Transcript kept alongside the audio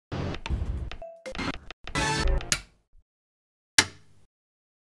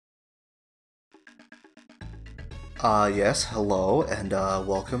Yes, hello, and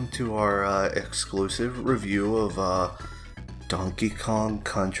welcome to our exclusive review of Donkey Kong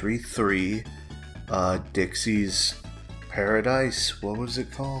Country 3, Dixie's Paradise. What was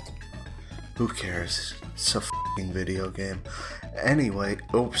it called? Who cares? It's a f***ing video game. Anyway,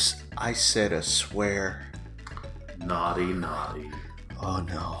 oops, I said a swear. Naughty, naughty. Oh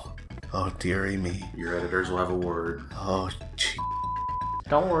no. Oh dearie me. Your editors will have a word. Oh gee.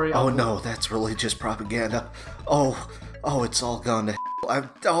 Don't worry. Oh no, that's religious propaganda. Oh, it's all gone to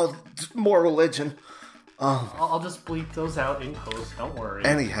hell. More religion. I'll just bleep those out in post. Don't worry.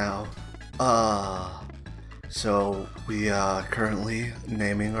 Anyhow, so we currently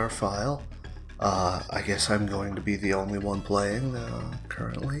naming our file. I guess I'm going to be the only one playing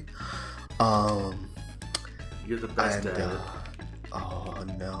currently. You're the best at it. Oh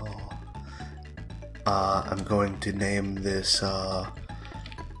no. I'm going to name this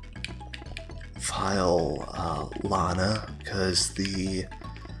file Lana, because the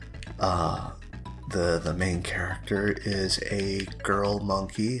main character is a girl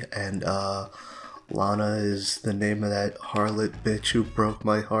monkey, and Lana is the name of that harlot bitch who broke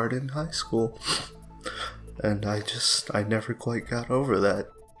my heart in high school. And I never quite got over that.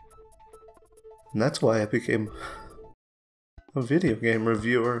 And that's why I became a video game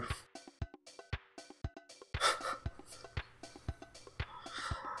reviewer.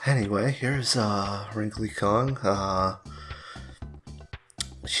 Anyway, here's Wrinkly Kong.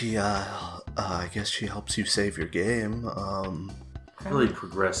 She I guess she helps you save your game. Really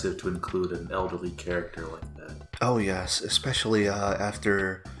progressive to include an elderly character like that. Oh yes, especially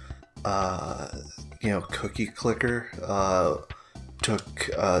after Cookie Clicker took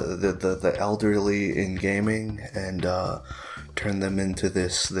the elderly in gaming and turned them into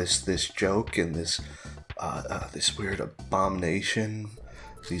this joke and this weird abomination,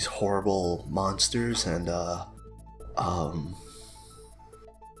 these horrible monsters, and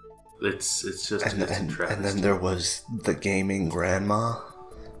it's just and then there was the gaming grandma,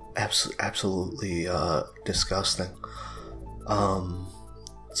 absolutely disgusting.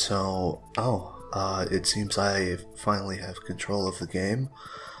 It seems I finally have control of the game.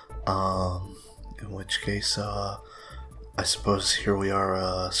 In which case, I suppose here we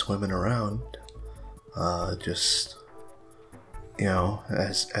are swimming around, just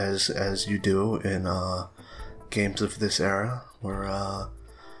as you do in games of this era, where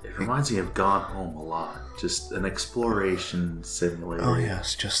it reminds me of Gone Home a lot. Just an exploration simulator. Oh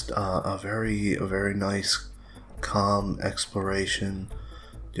yes, just a very nice, calm exploration.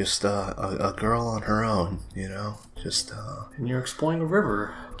 Just a girl on her own, just And you're exploring a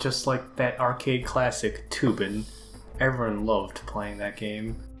river, just like that arcade classic Tubin. Everyone loved playing that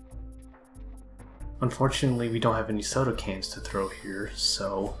game. Unfortunately, we don't have any soda cans to throw here,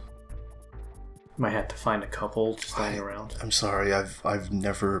 so might have to find a couple just lying around. I'm sorry, I've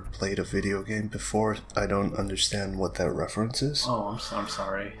never played a video game before. I don't understand what that reference is. Oh, I'm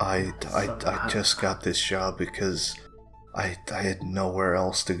sorry. I just got this job because I had nowhere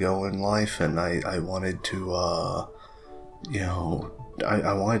else to go in life, and I wanted to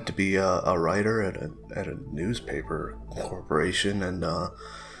I wanted to be a writer at a newspaper corporation, and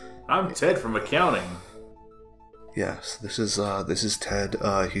I'm Ted from accounting. Yes, this is Ted.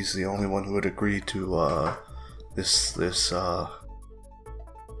 He's the only one who would agree to this to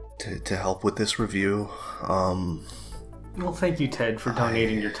help with this review. Well, thank you, Ted, for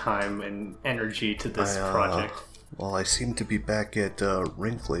donating your time and energy to this project. Well, I seem to be back at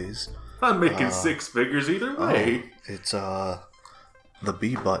Wrinkly's. I'm making six figures either way. It's the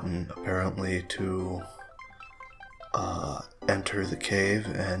B button apparently to enter the cave,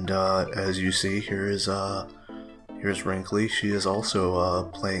 and as you see, here's Wrinkly. She is also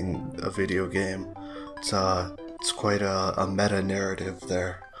playing a video game. It's quite a meta narrative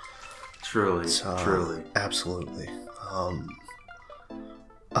there. Truly. Absolutely.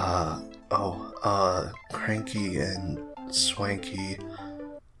 Cranky and Swanky.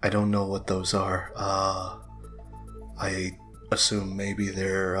 I don't know what those are. I assume maybe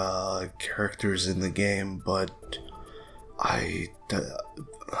they're characters in the game, but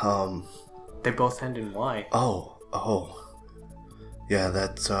They both end in Y. Oh. Yeah,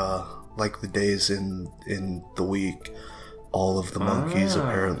 that's like the days in the week. All of the monkeys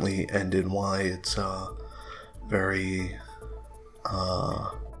apparently end in Y. It's very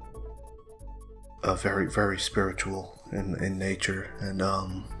very spiritual in nature, and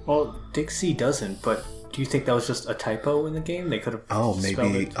Well, Dixie doesn't, but do you think that was just a typo in the game? They could have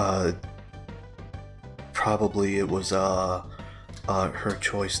maybe it. Probably it was her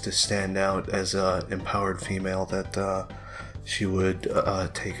choice to stand out as a empowered female, that she would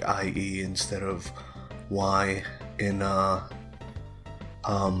take IE instead of YAE. in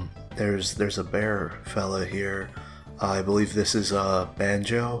there's a bear fella here. I believe this is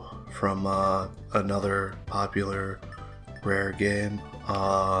Banjo from another popular Rare game.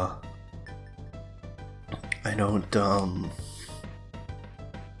 I don't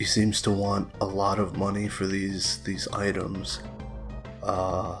he seems to want a lot of money for these items.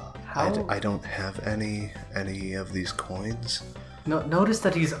 I don't have any of these coins. No, notice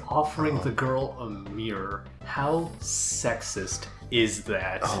that he's offering the girl a mirror. How sexist is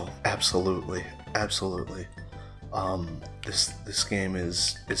that? Oh, absolutely. This game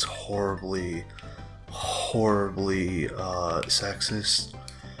is horribly sexist,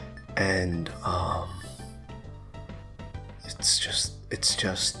 and it's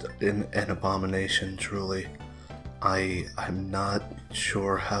just an abomination, truly. I'm not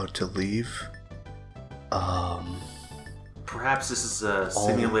sure how to leave. Perhaps this is a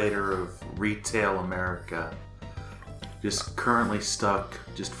simulator of retail America. Just currently stuck,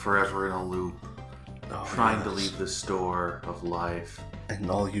 just forever in a loop, trying to leave the store of life.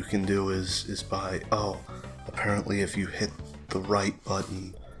 And all you can do is buy. Oh, apparently if you hit the right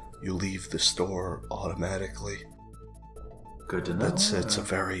button, you leave the store automatically. Good to know. It's a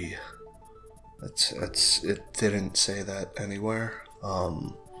very. It didn't say that anywhere.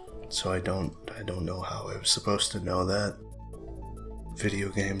 So I don't know how I was supposed to know that. Video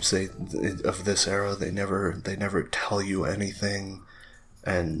games of this era, they never tell you anything,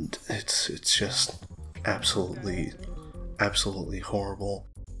 and it's just absolutely horrible.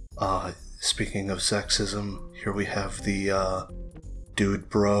 Speaking of sexism, here we have the dude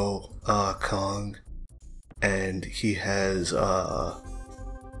bro Kong, and he has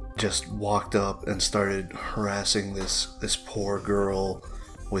just walked up and started harassing this poor girl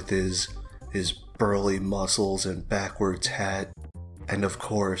with his burly muscles and backwards hat. And of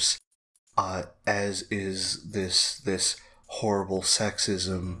course, as is this horrible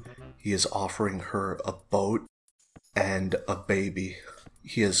sexism, he is offering her a boat and a baby.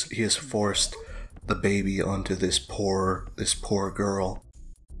 He has forced the baby onto this poor girl.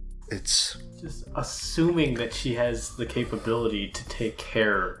 It's just assuming that she has the capability to take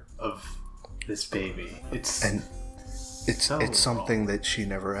care of this baby. It's something that she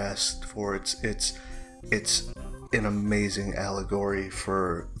never asked for. It's an amazing allegory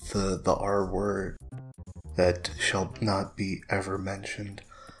for the R word that shall not be ever mentioned.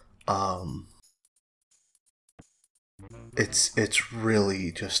 It's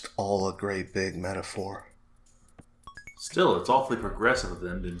really just all a great big metaphor. Still, it's awfully progressive of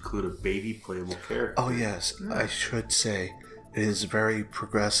them to include a baby playable character. Oh yes, I should say it is very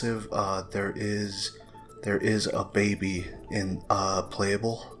progressive. There is a baby in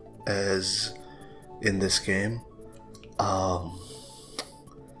playable as in this game.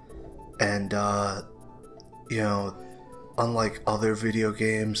 Unlike other video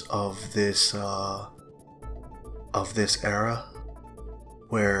games of this era,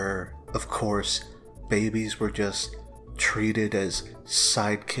 where of course babies were just treated as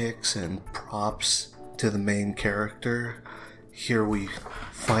sidekicks and props to the main character, here we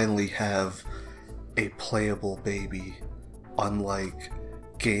finally have a playable baby, unlike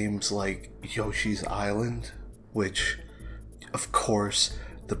games like Yoshi's Island, which of course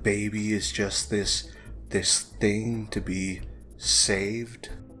the baby is just this thing to be saved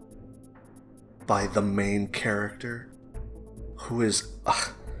by the main character, who is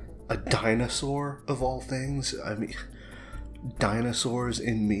a dinosaur of all things. I mean, dinosaurs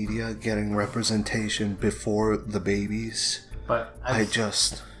in media getting representation before the babies. But I'm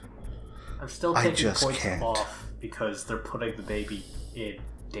still taking points off because they're putting the baby in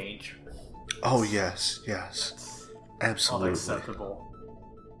danger. Oh yes, absolutely Unacceptable.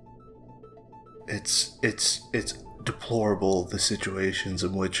 It's deplorable, the situations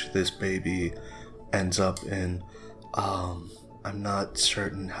in which this baby ends up in. I'm not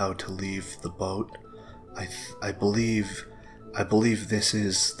certain how to leave the boat. I believe this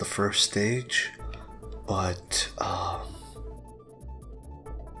is the first stage, but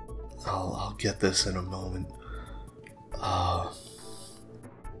I'll get this in a moment.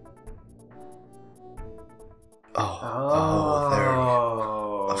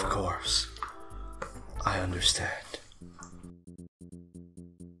 There. Of course. I understand.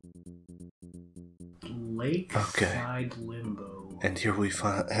 Lakeside Limbo. And here we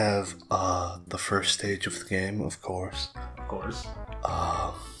have the first stage of the game, of course. Of course.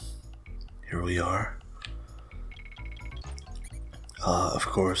 Here we are. Of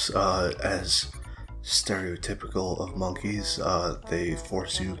course, as stereotypical of monkeys, they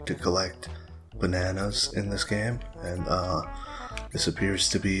force you to collect bananas in this game, and this appears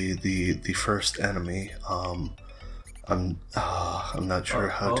to be the first enemy. I'm not sure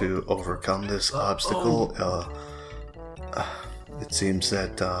how to overcome this obstacle. It seems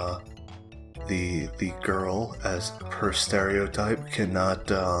that the girl, as per stereotype, cannot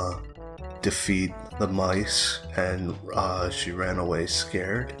defeat the mice, and she ran away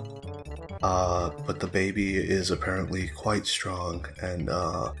scared. But the baby is apparently quite strong and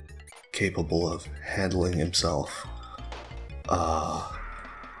capable of handling himself.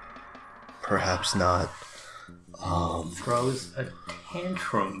 Perhaps not. Throws a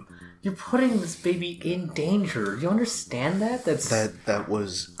tantrum. You're putting this baby in danger. You understand that? That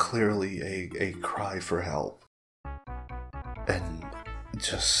was clearly a cry for help. And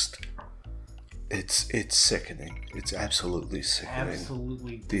just it's sickening. It's absolutely sickening.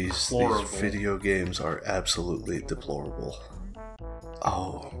 Absolutely These video games are absolutely deplorable.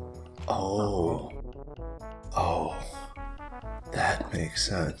 Oh, that makes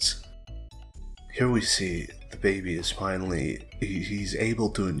sense. Here we see the baby is finally, he's able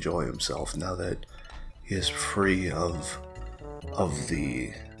to enjoy himself now that he is free of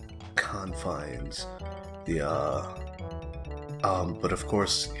the confines. But of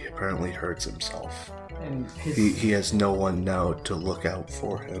course he apparently hurts himself. And he has no one now to look out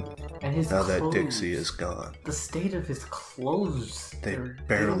for him. And his now clothes, that Dixie is gone. The state of his clothes. They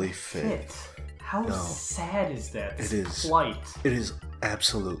barely fit. How sad is that? It is. Plight. It is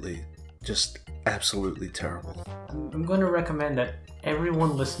absolutely terrible. I'm going to recommend that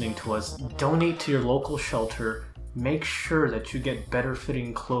everyone listening to us donate to your local shelter. Make sure that you get better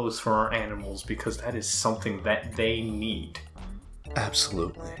fitting clothes for our animals, because that is something that they need.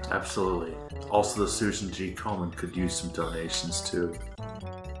 Absolutely. Also, the Susan G. Komen could use some donations too.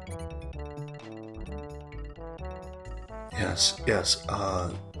 Yes.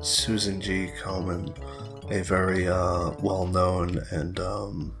 Susan G. Komen, a very well-known and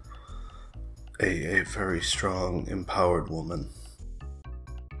a very strong, empowered woman.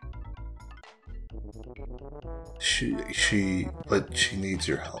 But she needs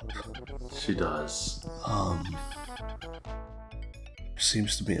your help. She does.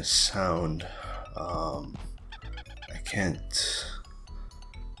 Seems to be a sound. I can't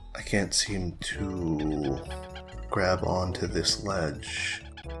seem to grab onto this ledge.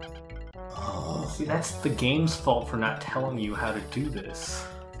 See, that's the game's fault for not telling you how to do this.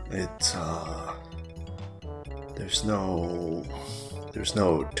 There's no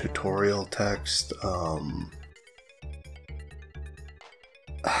tutorial text.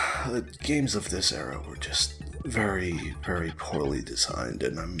 The games of this era were just very, very poorly designed,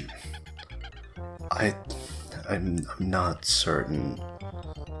 and I'm not certain.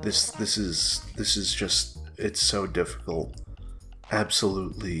 This is just, it's so difficult.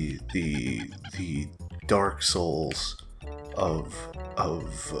 Absolutely the Dark Souls of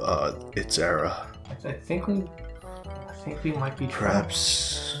its era. I think we might be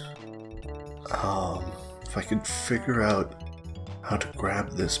perhaps if I could figure out how to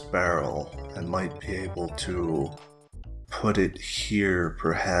grab this barrel, I might be able to put it here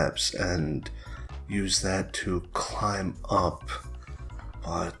perhaps and use that to climb up,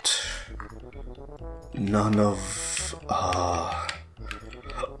 but none of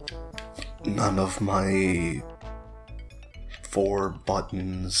my 4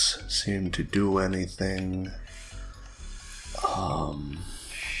 buttons seem to do anything.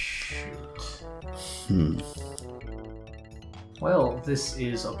 Well, this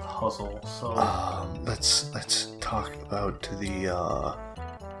is a puzzle, so let's talk about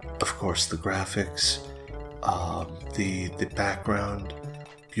of course, the graphics. The background,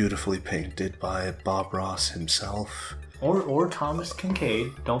 beautifully painted by Bob Ross himself. Or Thomas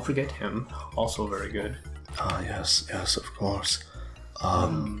Kincaid. Don't forget him. Also very good. Yes, of course.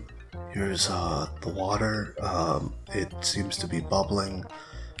 Here's the water. It seems to be bubbling,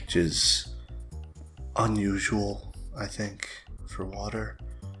 which is unusual, I think, for water.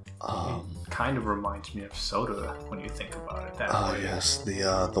 It kind of reminds me of soda when you think about it that way. Yes,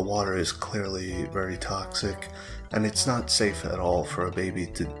 the water is clearly very toxic, and it's not safe at all for a baby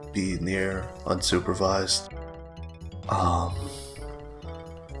to be near unsupervised.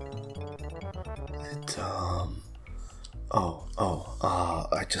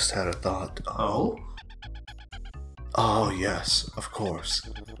 I just had a thought. Oh, yes, of course.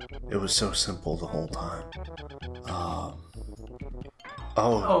 It was so simple the whole time.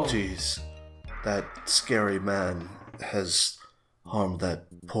 Jeez. That scary man has harmed that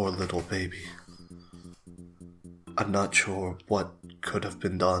poor little baby. I'm not sure what could have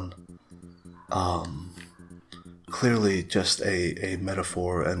been done. Clearly just a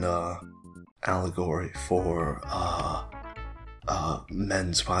metaphor and a allegory for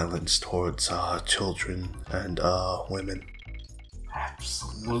men's violence towards children and women.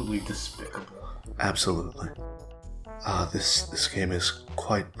 Absolutely despicable. Absolutely. This game is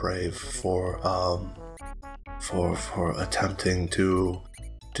quite brave for attempting to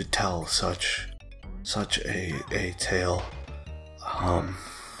tell such a tale.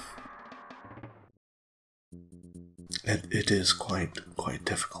 It is quite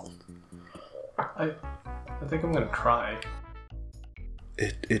difficult. I think I'm gonna cry.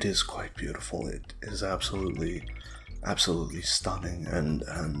 It is quite beautiful. It is absolutely stunning, and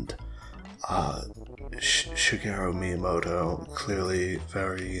Shigeru Miyamoto clearly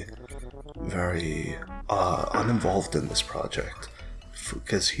very uninvolved in this project,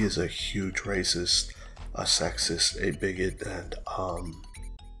 because he is a huge racist, a sexist, a bigot, and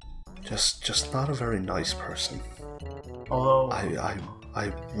just not a very nice person. Although I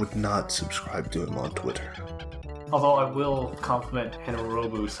would not subscribe to him on Twitter. Although I will compliment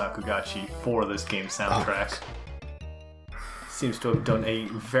Hironobu Sakugachi for this game soundtrack. Seems to have done a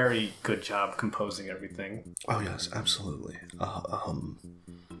very good job composing everything. Oh yes, absolutely.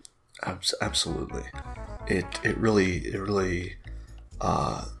 Absolutely. It really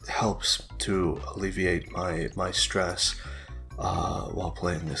helps to alleviate my stress while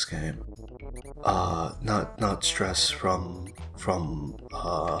playing this game. Not stress from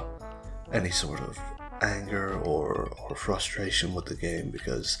any sort of anger or frustration with the game,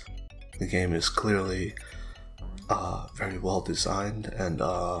 because the game is clearly very well designed, and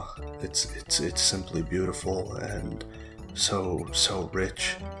it's simply beautiful and so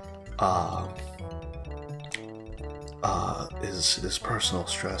rich. Is personal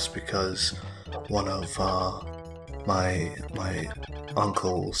stress, because one of my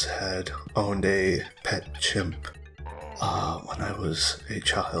uncles had owned a pet chimp when I was a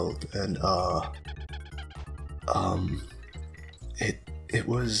child, and it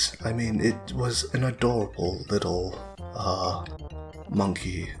was an adorable little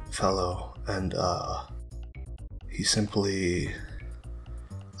monkey fellow, and he simply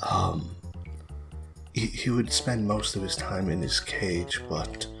he would spend most of his time in his cage,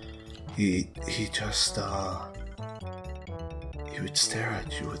 but he just he would stare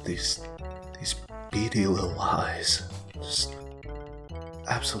at you with these beady little eyes, just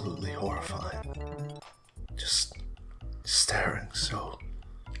absolutely horrifying, just staring so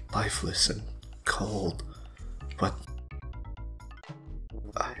lifeless and cold. But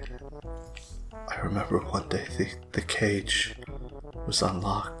I remember one day the cage was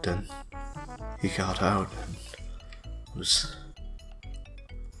unlocked and he got out, and it was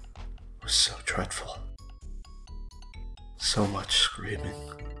so dreadful. So much screaming.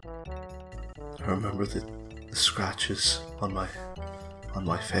 I remember the scratches on my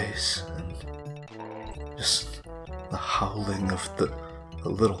face, and just the howling of the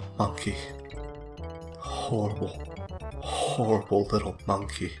little monkey. Horrible little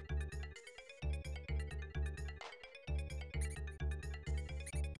monkey.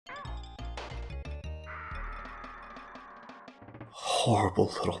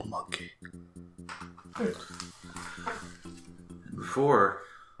 Horrible little monkey. Before,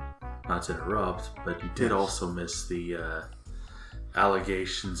 not to interrupt, but you did also miss the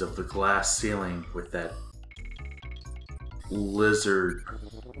allegations of the glass ceiling with that lizard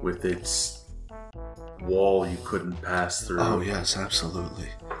with its wall you couldn't pass through. Oh yes, absolutely.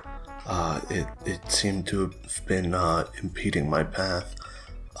 It seemed to have been impeding my path.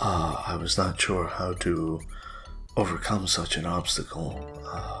 I was not sure how to overcome such an obstacle.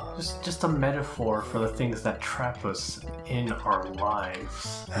 Just a metaphor for the things that trap us in our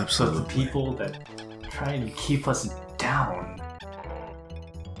lives. Absolutely. So the people that try and keep us down.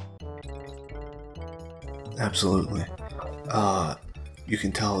 Absolutely. You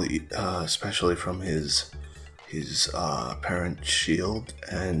can tell, especially from his apparent shield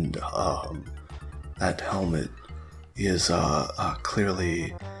and that helmet is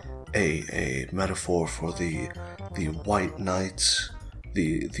clearly a metaphor for the white knights,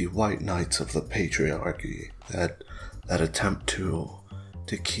 the white knights of the patriarchy that attempt to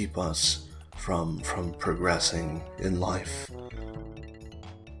keep us from progressing in life.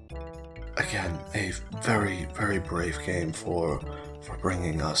 Again, a very, very brave game for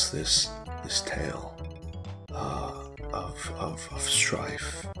bringing us this tale of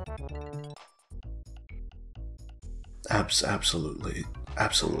strife. Absolutely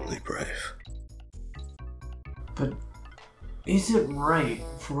brave. But is it right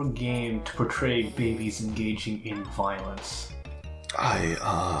for a game to portray babies engaging in violence? I'm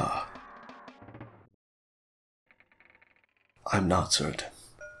not certain.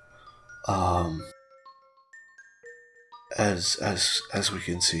 as we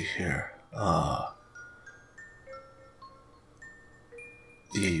can see here,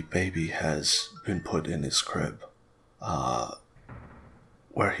 the baby has been put in his crib,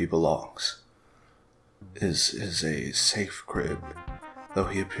 where he belongs. Is a safe crib, though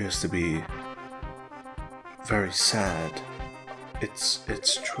he appears to be very sad.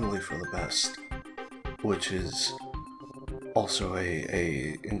 It's truly for the best, which is also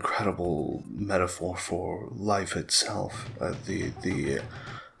a incredible metaphor for life itself. The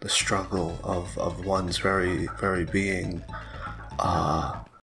struggle of one's very being,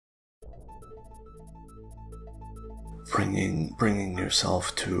 bringing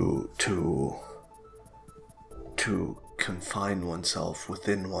yourself to confine oneself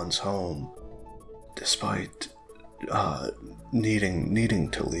within one's home, despite needing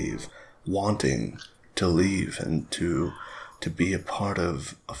to leave, wanting to leave, and to be a part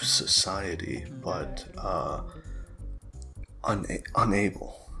of society, but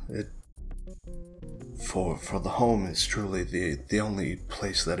unable. For the home is truly the only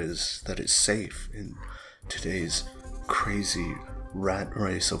place that is safe in today's crazy rat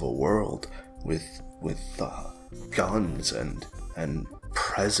race of a world with guns and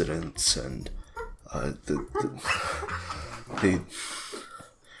presidents and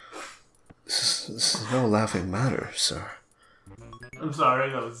this is no laughing matter, sir. I'm sorry,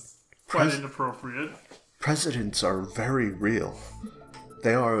 that was quite inappropriate. Presidents are very real.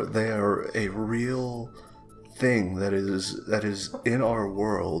 They are a real thing that is in our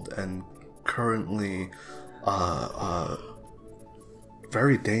world and currently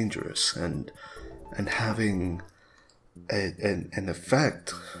very dangerous and having an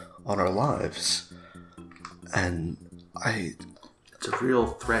effect on our lives. And it's a real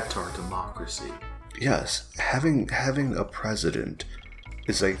threat to our democracy. Yes, having a president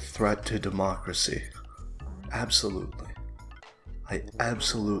is a threat to democracy. Absolutely. I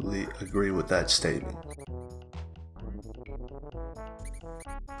absolutely agree with that statement.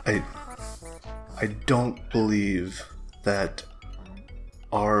 I don't believe that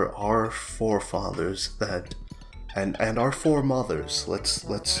our forefathers that and our foremothers, let's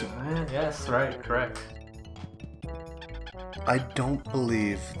yes, right, correct. I don't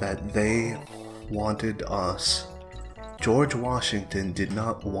believe that they wanted us. George Washington did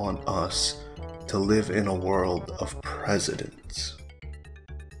not want us to live in a world of presidents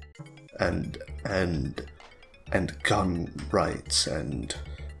and gun rights and...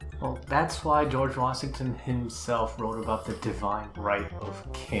 Well, that's why George Washington himself wrote about the divine right of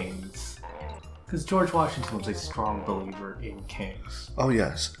kings. Because George Washington was a strong believer in kings. Oh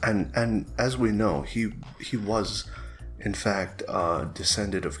yes, and as we know, he was in fact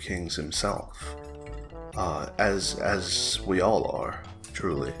descended of kings himself, as we all are,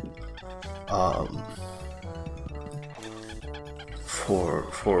 truly.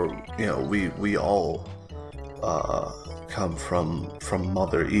 For you know, we all come from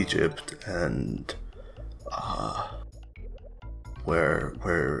Mother Egypt, and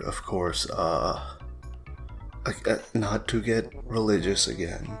where of course not to get religious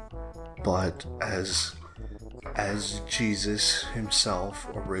again, but as Jesus himself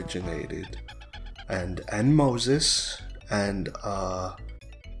originated, and Moses, and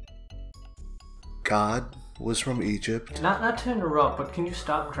God was from Egypt. Not to interrupt, but can you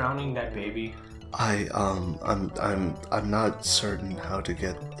stop drowning that baby? I'm not certain how to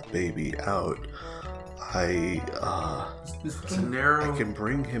get the baby out. I can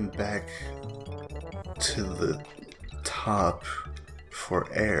bring him back to the top for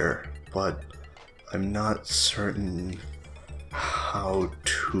air, but I'm not certain how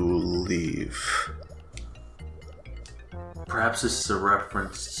to leave. Perhaps this is a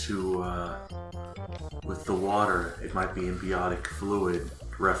reference to, with the water, it might be embiotic fluid,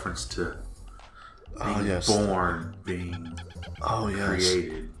 reference to being born, being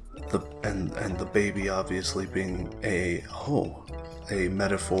created. And the baby obviously being a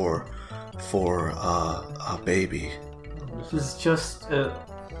metaphor for a baby. This is just a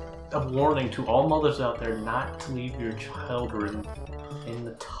warning to all mothers out there not to leave your children in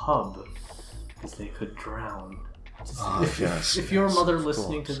the tub, because they could drown. If you're a mother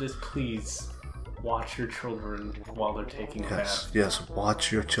listening to this, please watch your children while they're taking a bath. Yes,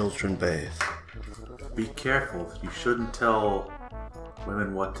 watch your children bathe. Be careful. You shouldn't tell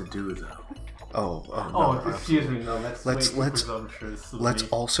women what to do, though. No, excuse me. No, that's way too presumptuous. Let's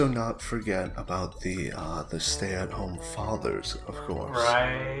also not forget about the stay-at-home fathers, of course.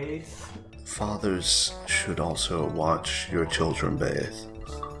 Right. Fathers should also watch your children bathe.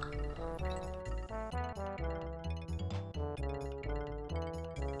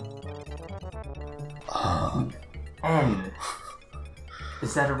 N.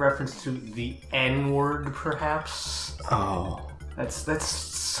 Is that a reference to the N-word, perhaps? Oh. That's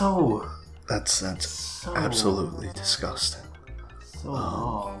so... That's so absolutely disgusting. So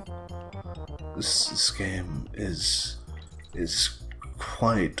wrong. This game is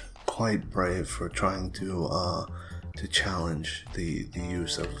quite brave for trying to challenge the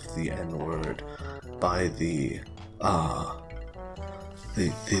use of the N-word by the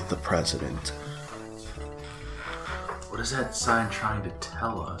president. What is that sign trying to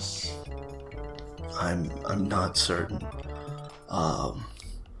tell us? I'm not certain.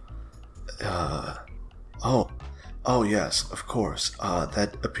 Oh yes, of course.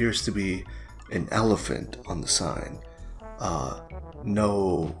 That appears to be an elephant on the sign.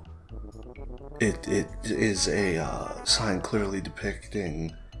 No, it is a sign clearly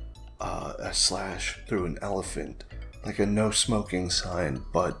depicting a slash through an elephant, like a no smoking sign,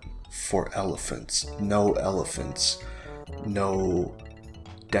 but for elephants. No elephants, no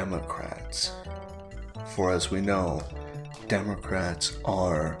Democrats. For as we know, Democrats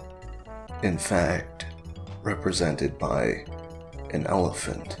are, in fact, represented by an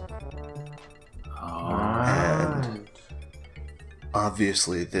elephant. And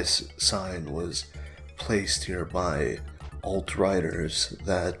obviously this sign was placed here by alt-righters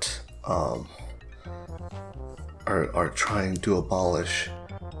that are trying to abolish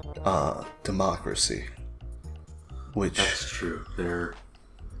democracy. Which that's true. They're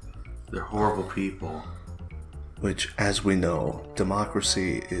horrible people. Which, as we know,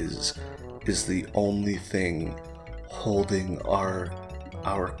 democracy is the only thing holding our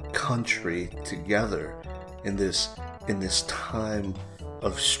country together in this time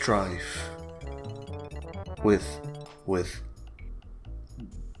of strife with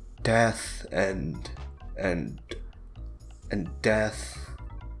death and death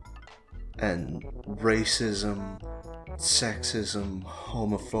and racism, sexism,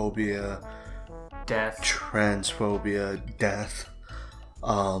 homophobia, death, transphobia, death,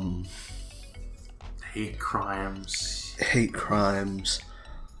 hate crimes, crimes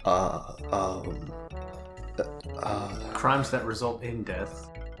that result in death,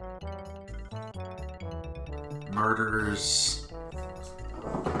 murders,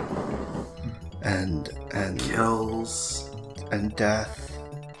 and kills, and death,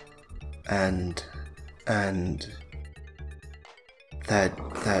 and that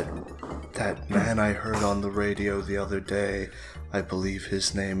man I heard on the radio the other day, I believe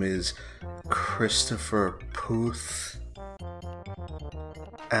his name is Christopher Puth.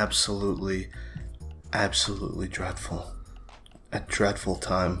 Absolutely dreadful. A dreadful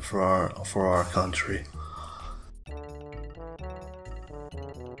time for our country.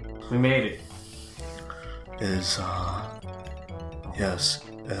 We made it. Yes,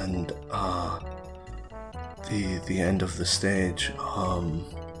 and the end of the stage,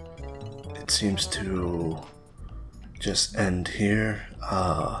 it seems to just end here.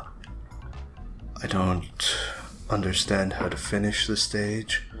 I don't understand how to finish the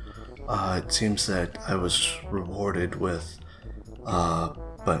stage. It seems that I was rewarded with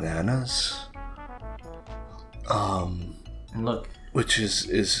bananas. And look, Which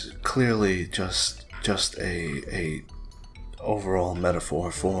is clearly just a overall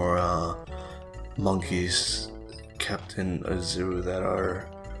metaphor for monkeys kept in a zoo that are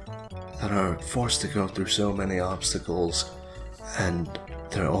forced to go through so many obstacles, and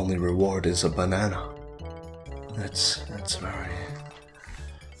their only reward is a banana. That's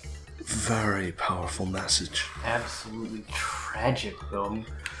very powerful message. absolutely tragic, though.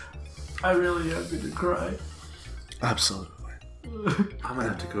 I really am going to cry. Absolutely. I'm gonna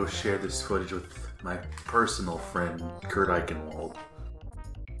have to go share this footage with my personal friend, Kurt Eichenwald.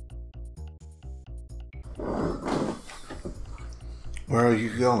 Where are you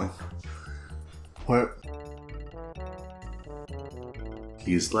going? Where?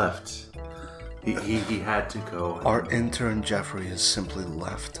 He's left. He had to go. Our intern Jeffrey has simply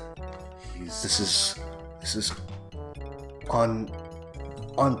left. This is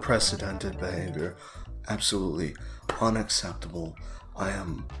unprecedented behavior. Absolutely unacceptable. I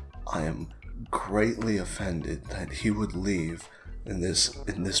am greatly offended that he would leave in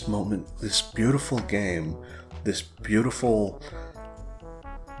this moment, this beautiful game, this beautiful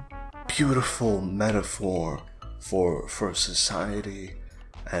metaphor for society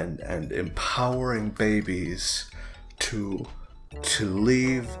and empowering babies to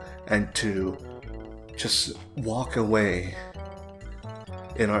leave and to just walk away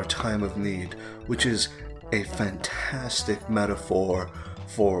in our time of need, which is a fantastic metaphor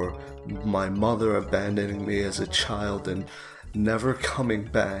for my mother abandoning me as a child and never coming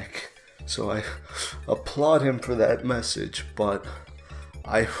back So I applaud him for that message, but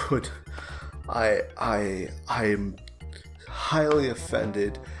I am highly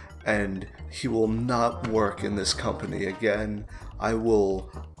offended, and he will not work in this company again. I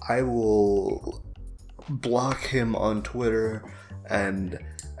will block him on Twitter and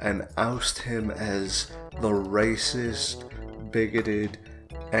oust him as the racist, bigoted,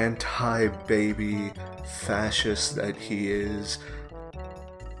 anti-baby fascist that he is.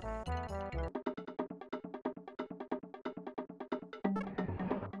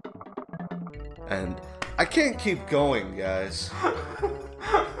 And I can't keep going, guys.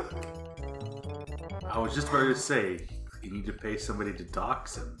 I was just about to say, you need to pay somebody to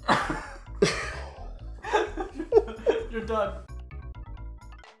dox him. You're done.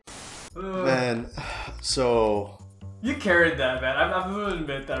 Man, so... You carried that, man. I'm going to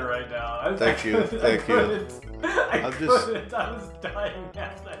admit that right now. Thank you. I was dying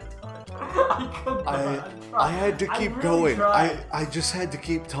at that time. I had to keep going. I just had to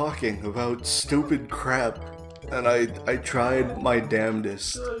keep talking about stupid crap. And I tried my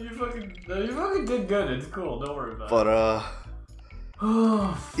damnedest. You fucking did good. It's cool. Don't worry about it. But,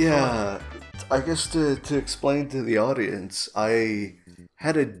 yeah, I guess to explain to the audience, I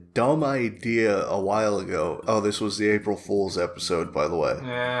had a dumb idea a while ago. Oh, this was the April Fool's episode, by the way.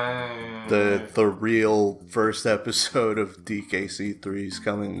 The real first episode of DKC3's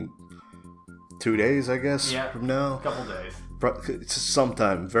coming 2 days, I guess, from now. A couple days. It's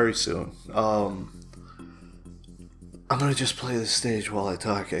sometime, very soon. I'm gonna just play the stage while I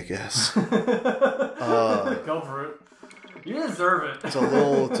talk, I guess. Go for it. You deserve it. It's a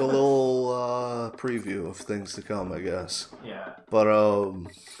little preview of things to come, I guess. Yeah. But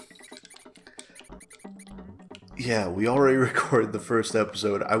yeah, we already recorded the first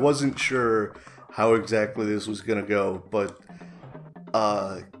episode. I wasn't sure how exactly this was gonna go, but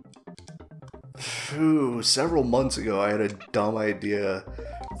several months ago I had a dumb idea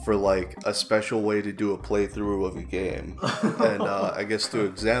for like a special way to do a playthrough of a game. And I guess to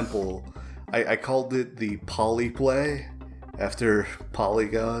example, I called it the Polyplay after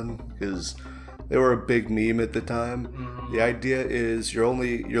Polygon, because they were a big meme at the time. Mm-hmm. The idea is you're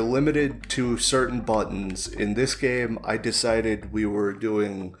limited to certain buttons. In this game, I decided we were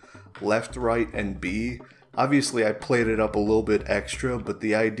doing left, right, and B. Obviously, I played it up a little bit extra, but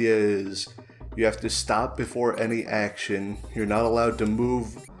the idea is you have to stop before any action. You're not allowed to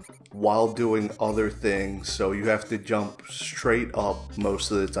move while doing other things, so you have to jump straight up most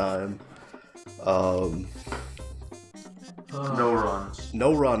of the time. No runs.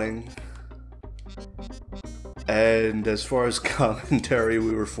 No running. And as far as commentary,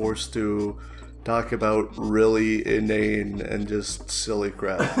 we were forced to talk about really inane and just silly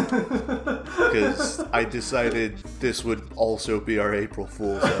crap. Because I decided this would also be our April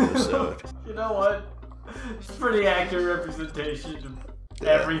Fool's episode. You know what? It's pretty accurate representation of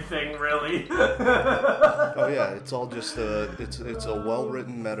everything, really. Oh yeah, it's all just it's a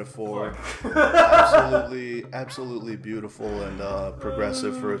well-written metaphor. Absolutely beautiful and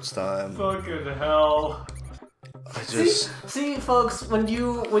progressive for its time. Fucking hell. See, folks, when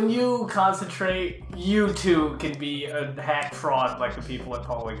you concentrate, you too can be a hack fraud like the people at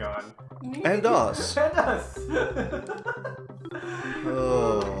Polygon. And us. And us.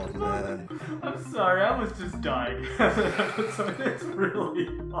 Oh man. I'm sorry, I was just dying. It's really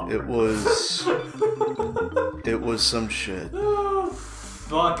hard. It was some shit. Oh,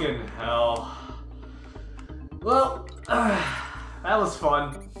 fucking hell. Well, that was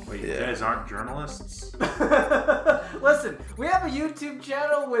fun. Wait, you guys aren't journalists? Listen, we have a YouTube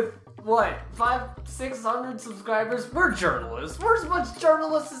channel with, what, 500-600 subscribers? We're journalists. We're as much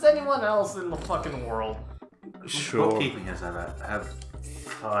journalists as anyone else in the fucking world. Sure. Bookkeeping have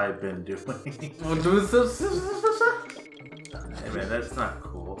I been doing? Hey man, that's not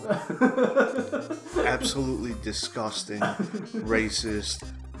cool. Absolutely disgusting, racist,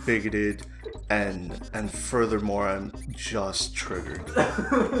 bigoted, and furthermore, I'm just triggered.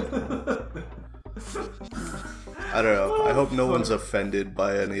 I don't know. I hope no one's offended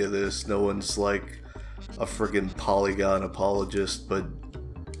by any of this. No one's like a friggin' Polygon apologist, but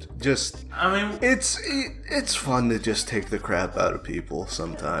just, I mean, it's fun to just take the crap out of people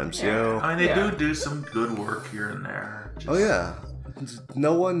sometimes, you know? I mean, they do some good work here and there. Oh yeah.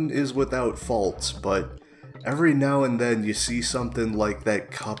 No one is without faults, but every now and then you see something like that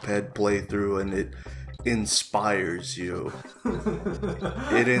Cuphead playthrough and it inspires you.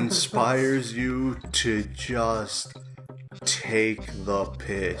 It inspires you to just take the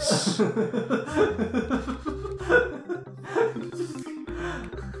piss.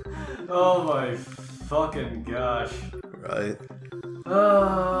 Oh my fucking gosh. Right?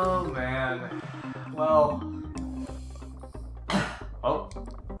 Oh man.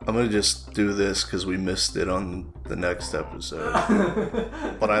 I'm gonna just do this because we missed it on the next episode.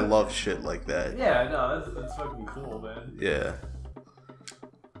 But I love shit like that. Yeah, no, that's fucking cool, man. Yeah.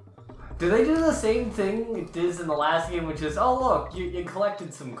 Do they do the same thing it did in the last game, which is, oh look, you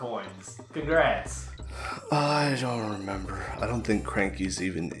collected some coins. Congrats. I don't remember. I don't think Cranky's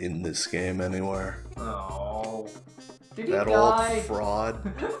even in this game anywhere. Oh. Did he that die? Old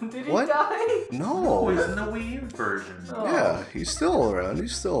fraud. Did he What? die? No. He's in the Wii U version. Oh. Yeah, he's still around.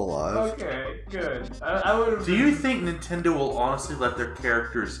 He's still alive. Okay, good. I would. Do you think Nintendo will honestly let their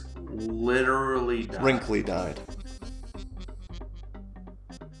characters literally die? Wrinkly died.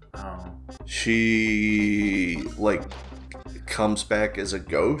 Oh. She, like, comes back as a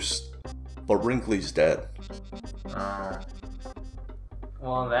ghost, but Wrinkly's dead. Oh.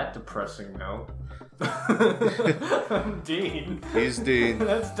 Well, on that depressing note. I'm Dean. He's Dean.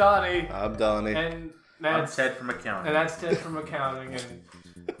 That's Donny. I'm Donny. And I'm that's Ted from accounting. And that's Ted from accounting.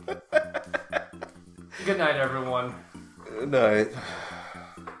 And good night, everyone. Good night.